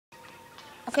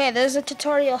Okay, this is a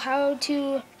tutorial how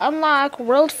to unlock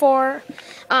World 4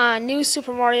 on New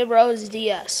Super Mario Bros.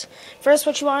 DS. First,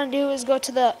 what you want to do is go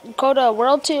to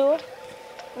World 2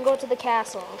 and go to the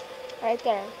castle, right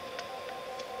there.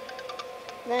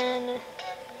 Then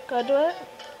go to it.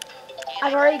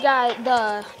 I've already got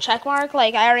the check mark,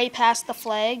 like I already passed the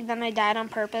flag, then I died on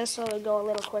purpose so it would go a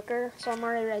little quicker, so I'm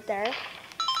already right there.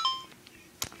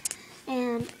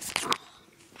 And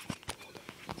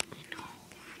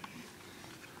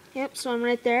yep, so I'm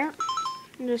right there,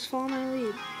 and just follow my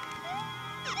lead.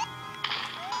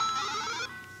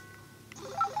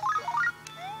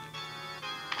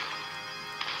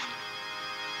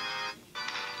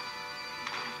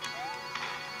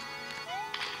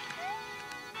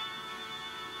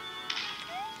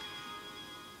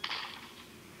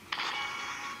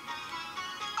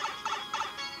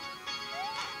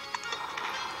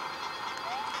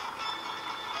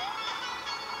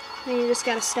 And you just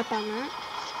gotta step on that.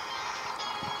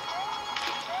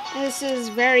 This is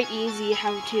very easy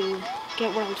how to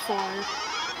get World 4.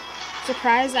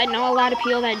 Surprised, I know a lot of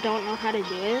people that don't know how to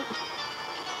do it.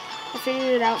 I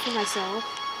figured it out for myself.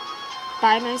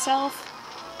 By myself.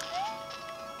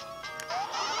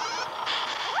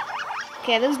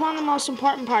 Okay, this is one of the most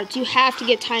important parts. You have to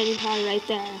get Tiny Power right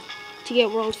there to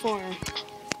get World 4.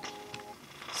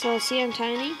 So, see I'm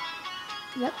tiny?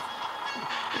 Yep.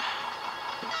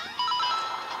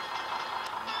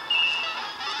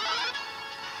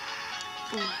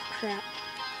 Oh, crap.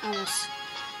 I almost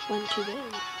went too big.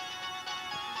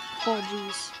 Oh,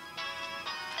 jeez.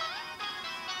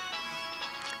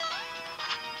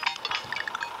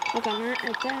 Look on that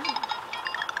right there.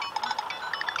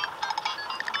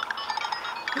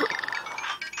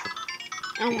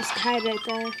 I almost died right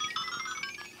there.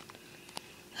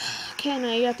 Okay,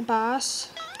 now you got the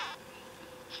boss.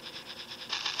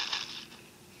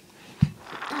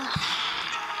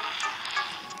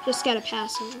 Just gotta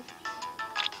pass him.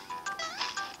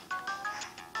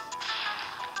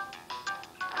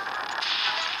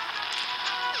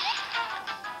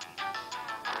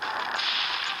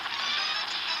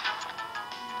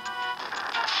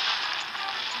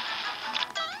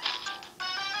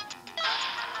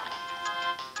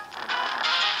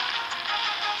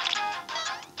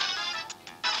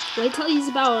 Wait till he's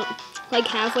about, like,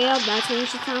 halfway up. That's when you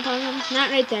should stomp on him.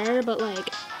 Not right there, but, like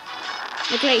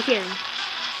right here.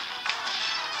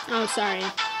 Oh, sorry.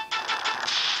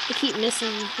 I keep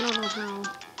missing. I don't know how.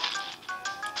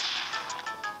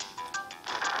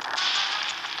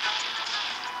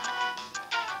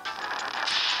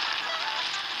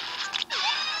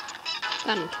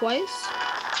 Got him twice.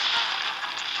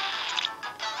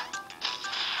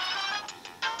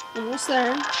 Almost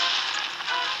there.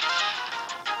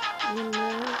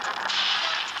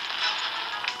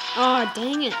 Oh,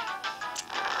 dang it.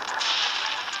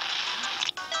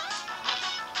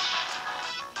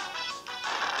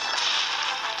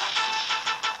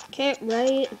 Okay,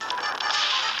 right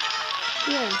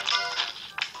here.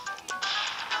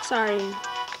 Sorry.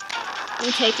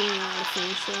 I'm taking a while to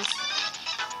finish this.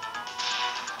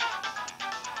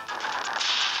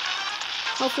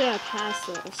 Hopefully I pass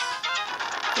this.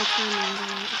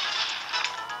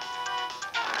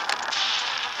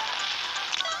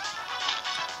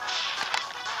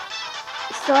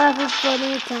 Still have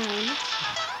plenty of time.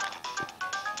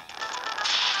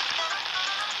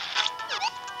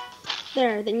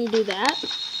 There, then you do that.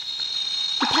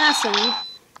 You pass him.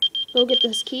 Go get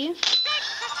this key.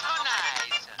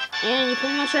 And you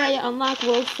pretty much already unlock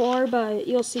World 4, but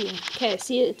you'll see. Okay,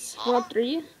 see it's World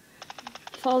 3.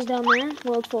 Falls down there,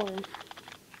 World 4.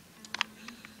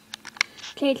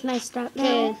 Okay, can I stop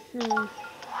now? Okay,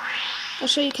 I'll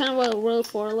show you kind of what World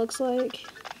 4 looks like.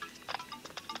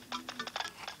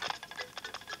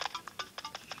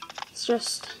 It's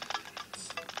just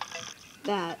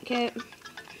that, okay?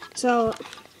 So,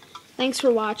 thanks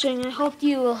for watching. I hope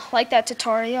you like that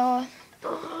tutorial.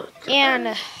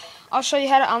 And I'll show you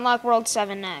how to unlock World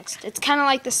 7 next. It's kind of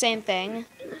like the same thing.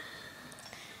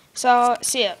 So,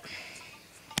 see ya.